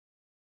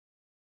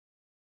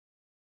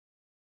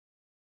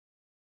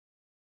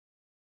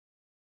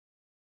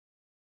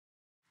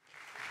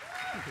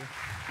you.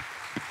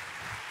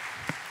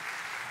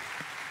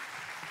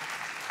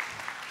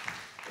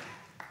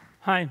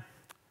 Hi.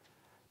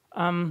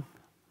 I'm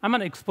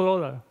an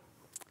explorer.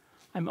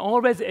 I'm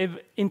always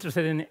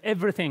interested in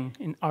everything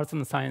in arts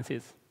and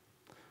sciences.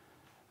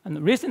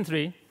 And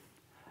recently,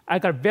 I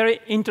got a very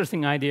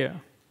interesting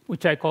idea,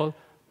 which I call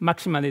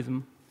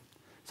maximalism.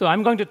 So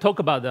I'm going to talk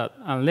about that,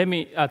 and let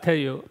me tell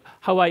you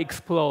how I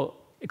explore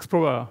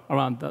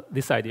around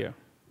this idea.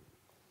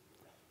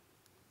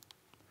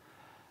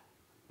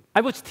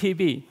 I watch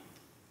TV,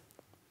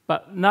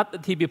 but not the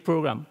TV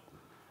program.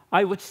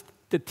 I watch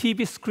the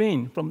TV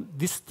screen from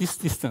this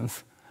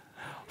distance.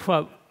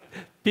 Well,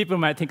 people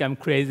might think I'm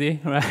crazy,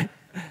 right?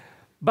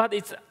 But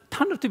it's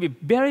turned out to be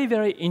very,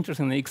 very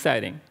interesting and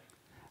exciting.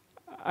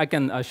 I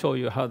can show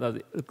you how does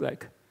it look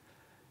like.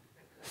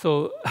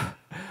 So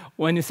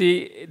when you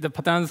see the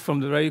patterns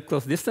from the very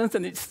close distance,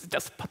 and it's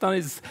just pattern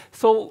is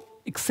so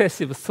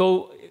excessive,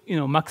 so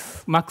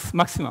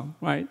maximum,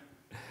 right?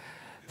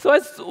 So I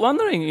was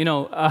wondering,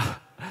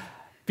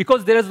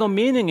 because there is no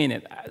meaning in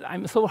it,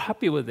 I'm so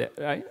happy with it,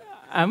 right?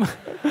 I'm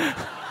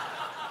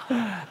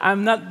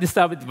not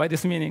disturbed by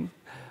this meaning.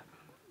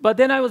 But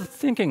then I was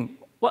thinking,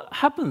 what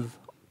happens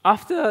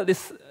after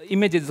this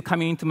image is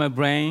coming into my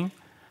brain,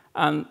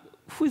 and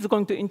who is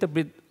going to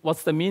interpret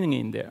what's the meaning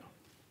in there?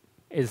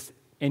 Is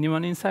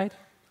anyone inside?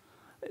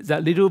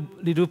 That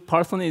little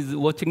person is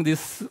watching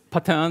these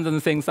patterns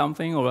and saying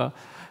something, or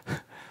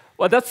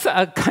well, that's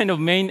a kind of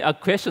main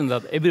question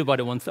that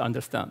everybody wants to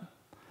understand.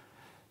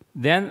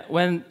 Then,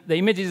 when the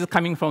image is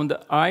coming from the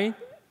eye,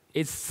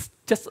 it's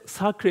just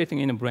circulating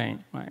in the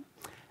brain, right?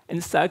 And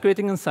it's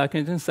circulating and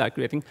circulating and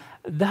circulating.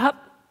 That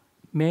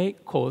may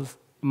cause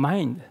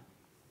mind,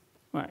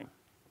 right?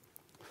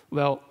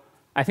 Well,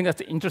 I think that's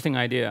an interesting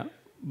idea,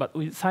 but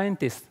we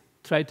scientists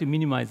try to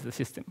minimize the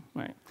system,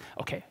 right?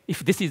 Okay,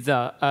 if this is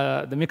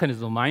the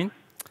mechanism of mind,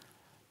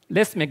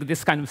 let's make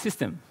this kind of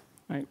system,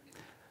 right?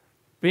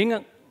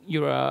 Bring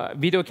your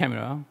video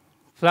camera,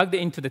 plug it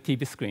into the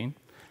TV screen,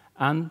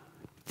 and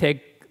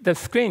take the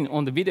screen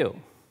on the video.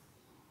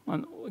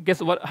 And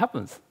guess what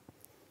happens?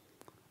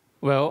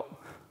 Well,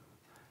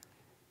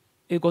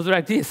 it goes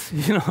like this,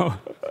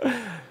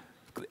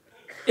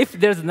 If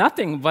there's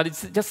nothing, but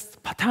it's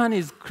just pattern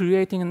is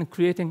creating and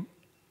creating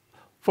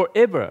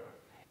forever.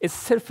 It's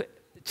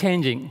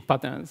self-changing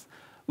patterns.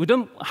 We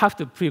don't have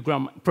to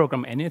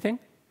program anything,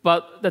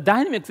 but the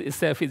dynamics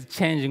itself is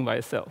changing by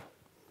itself.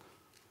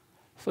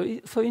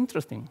 So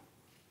interesting.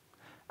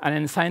 And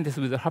then scientists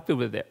were happy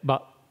with it.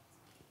 But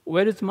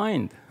where is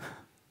mind?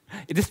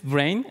 It is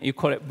brain. You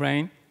call it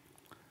brain.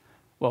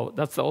 Well,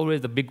 that's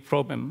always a big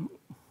problem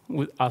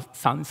with us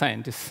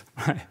scientists.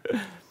 Right?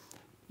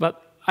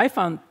 But I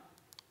found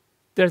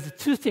there's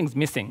two things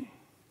missing.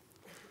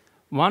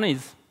 One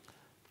is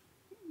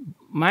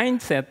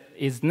mindset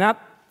is not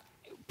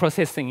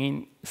processing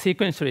in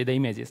sequentially the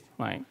images,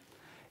 right?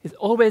 It's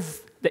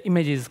always the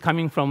images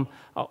coming from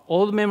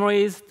old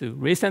memories to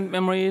recent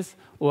memories,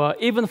 or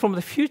even from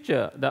the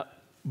future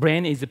that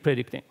brain is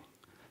predicting.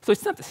 So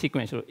it's not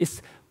sequential. It's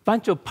a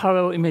bunch of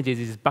parallel images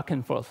is back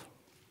and forth.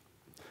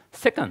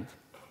 Second,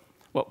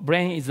 well,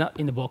 brain is not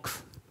in the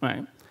box,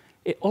 right?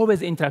 It's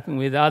always interacting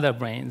with other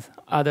brains,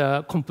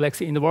 other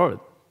complexity in the world.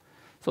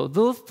 So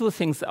those two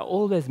things are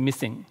always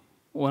missing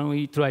when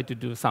we try to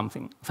do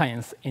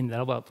science in the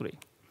laboratory.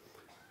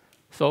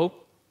 So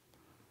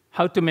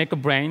how to make a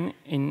brain,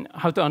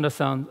 how to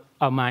understand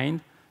our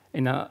mind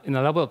in a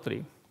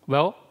laboratory?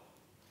 Well,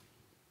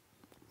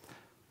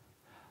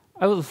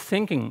 I was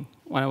thinking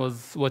when I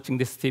was watching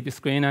this TV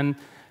screen, and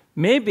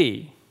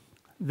maybe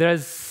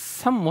there's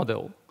some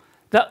model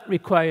that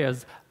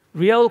requires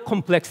real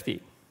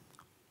complexity,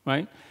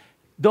 right?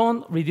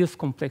 Don't reduce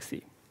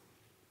complexity.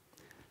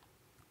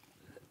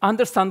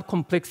 Understand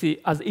complexity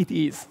as it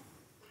is.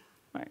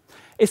 Right?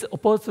 It's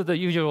opposed to the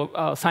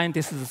usual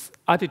scientist's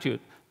attitude,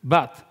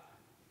 but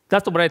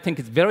that's what I think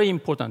is very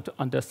important to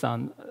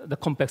understand the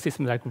complex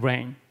systems like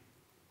brain.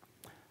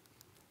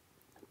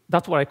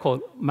 That's what I call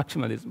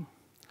maximalism.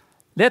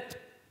 Let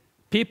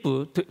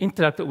people to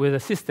interact with the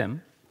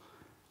system.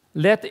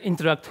 Let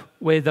interact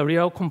with the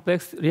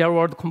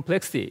real-world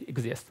complexity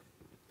exist.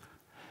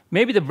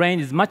 Maybe the brain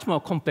is much more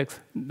complex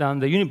than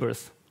the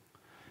universe.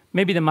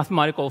 Maybe the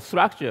mathematical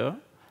structure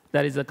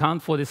that is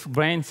account for this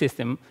brain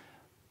system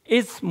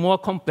is more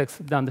complex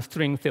than the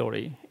string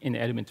theory in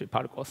elementary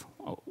particles,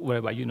 or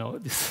wherever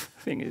this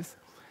thing is.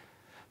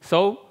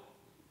 So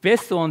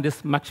based on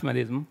this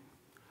maximalism,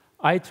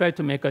 I try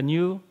to make a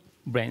new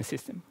brain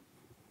system.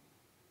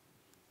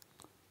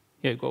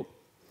 Here you go.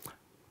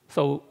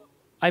 So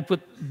I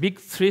put big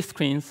 3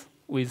 screens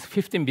with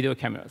 15 video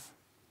cameras.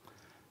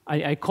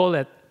 I call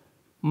it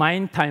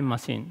mind time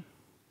machine,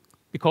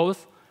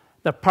 because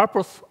the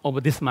purpose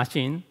of this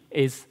machine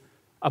is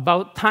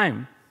about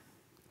time.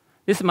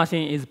 This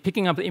machine is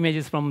picking up the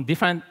images from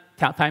different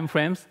time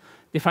frames,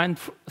 different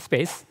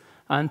space,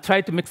 and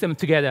try to mix them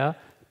together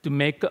to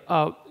make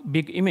a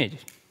big image.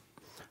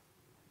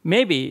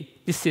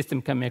 Maybe this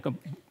system can make a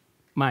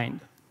mind.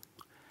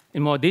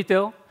 In more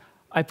detail,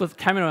 I put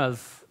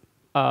cameras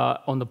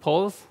on the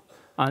poles,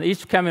 and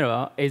each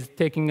camera is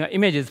taking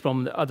images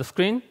from the other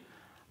screen,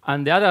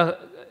 and the other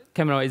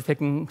camera is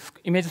taking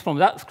images from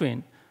that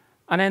screen,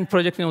 and then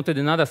projecting onto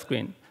another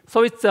screen.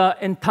 So it's an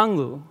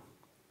entangled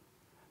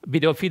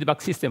video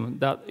feedback system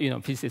that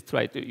physicists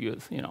try to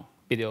use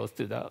videos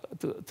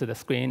to the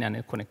screen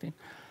and connecting.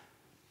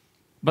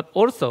 But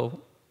also,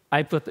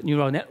 I put a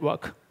neural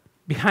network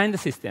behind the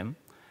system,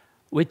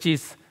 which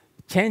is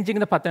changing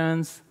the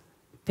patterns,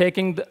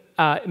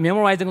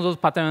 memorizing those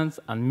patterns,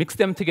 and mix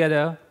them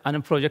together,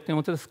 and projecting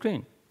onto the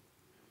screen.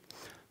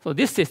 So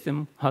this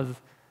system has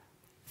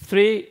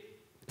 3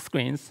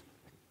 screens.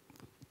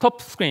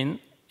 Top screen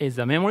is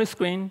a memory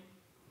screen.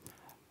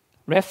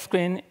 Left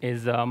screen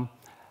is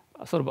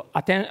sort of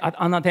an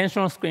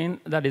attentional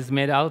screen that is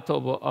made out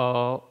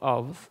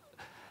of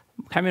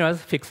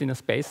cameras fixed in a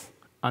space.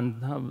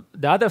 And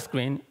the other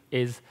screen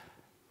is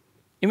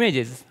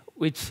images,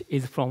 which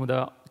is from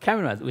the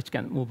cameras, which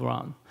can move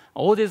around.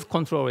 All this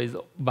control is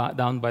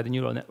done by the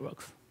neural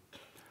networks.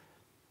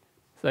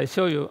 So I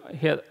show you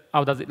here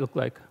how does it look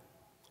like.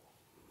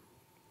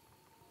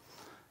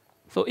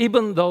 So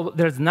even though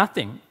there's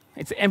nothing,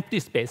 it's empty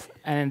space,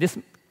 and this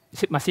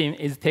machine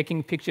is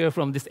taking picture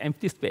from this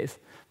empty space,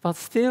 but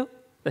still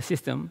the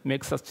system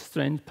makes such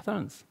strange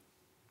patterns.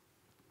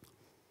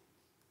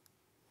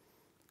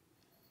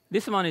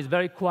 This one is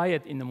very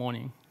quiet in the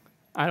morning.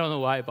 I don't know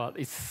why, but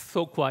it's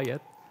so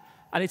quiet.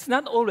 And it's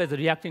not always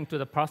reacting to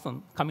the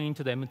person coming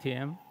into the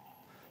MTM.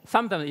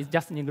 Sometimes it's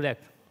just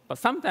neglect. But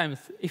sometimes,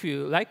 if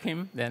you like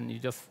him, then you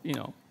just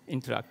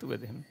interact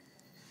with him.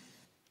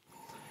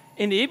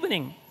 In the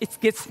evening, it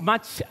gets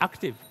much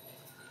active.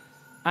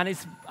 And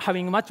it's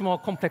having much more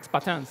complex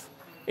patterns.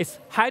 It's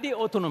highly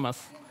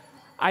autonomous.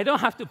 I don't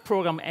have to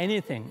program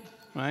anything,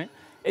 right?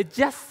 It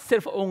just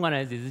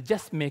self-organizes,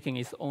 just making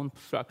its own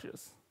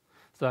structures.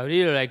 So I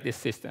really like this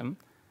system.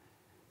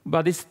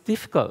 But it's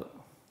difficult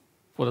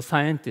for the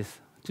scientists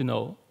to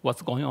know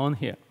what's going on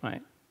here,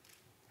 right?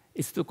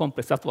 It's too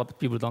complex. That's what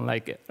people don't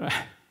like it, right?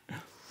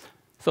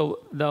 So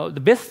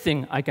the best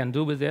thing I can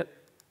do with it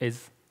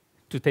is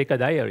to take a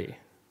diary,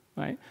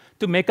 right?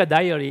 To make a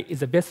diary is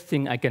the best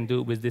thing I can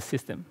do with this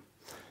system.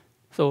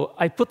 So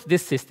I put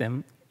this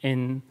system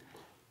in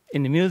the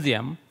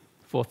museum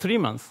for 3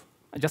 months.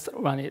 I just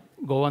run it,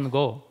 go and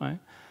go, right?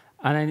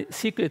 And I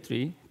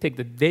secretly take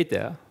the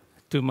data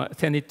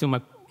send it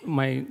to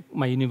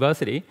my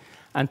university,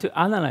 and to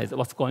analyze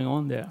what's going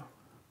on there.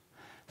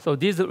 So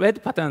these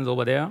red patterns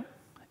over there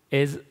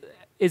is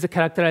a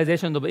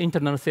characterization of the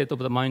internal state of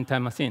the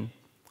mind-time machine.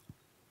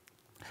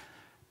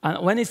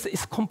 And when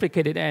it's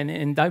complicated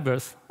and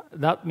diverse,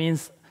 that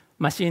means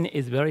machine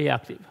is very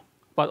active.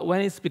 But when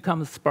it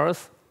becomes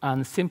sparse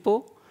and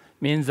simple,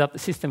 means that the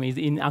system is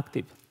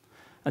inactive.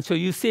 And so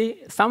you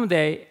see,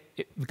 someday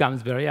it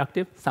becomes very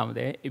active,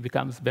 someday it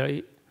becomes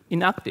very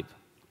inactive.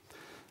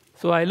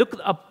 So I looked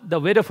up the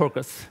weather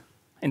focus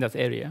in that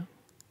area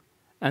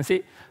and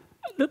see,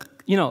 look,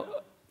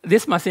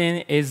 this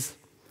machine is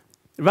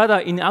rather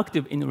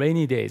inactive in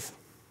rainy days.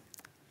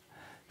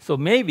 So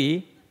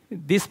maybe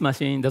this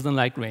machine doesn't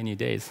like rainy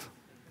days.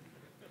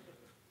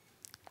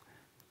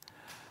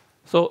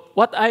 So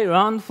what I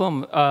learned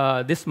from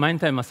this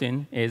mind-time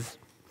machine is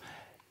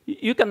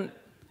you can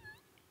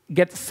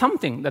get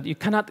something that you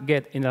cannot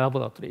get in the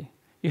laboratory.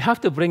 You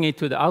have to bring it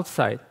to the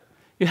outside.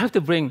 You have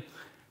to bring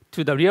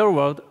to the real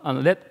world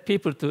and let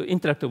people to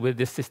interact with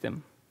this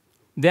system.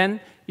 Then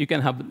you can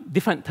have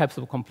different types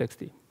of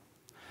complexity.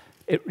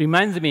 It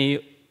reminds me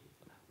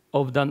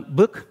of the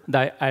book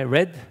that I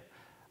read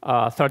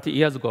 30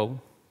 years ago.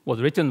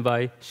 Was written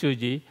by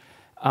Shuji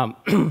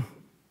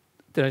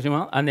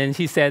Terajima, and then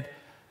he said,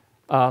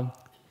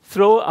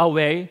 throw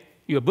away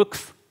your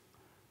books,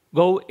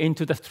 go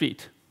into the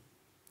street.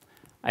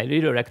 I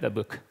really like that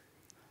book.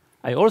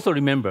 I also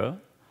remember,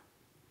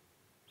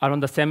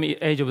 around the same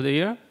age of the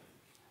year,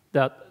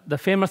 that the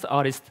famous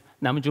artist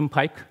Namjoon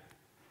Paik,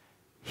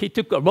 he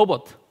took a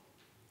robot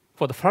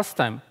for the first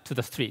time to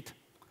the street.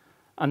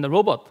 And the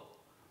robot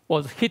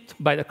was hit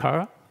by the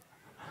car.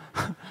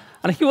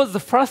 And he was the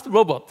first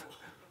robot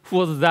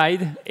who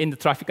died in the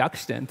traffic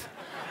accident.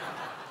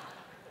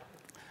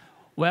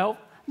 Well,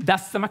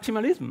 that's the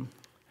maximalism.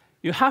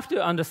 You have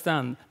to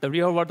understand the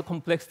real-world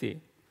complexity.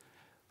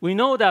 We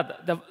know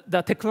that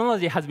the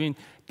technology has been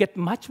get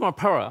much more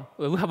power.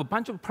 We have a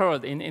bunch of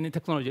power in the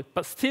technology,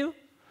 but still,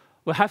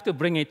 we have to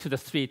bring it to the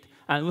street,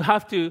 and we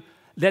have to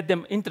let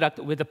them interact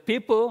with the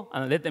people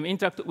and let them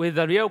interact with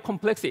the real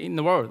complexity in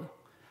the world.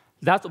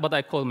 That's what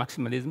I call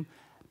maximalism.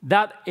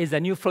 That is a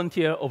new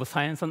frontier of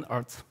science and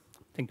arts.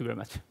 Thank you very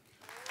much.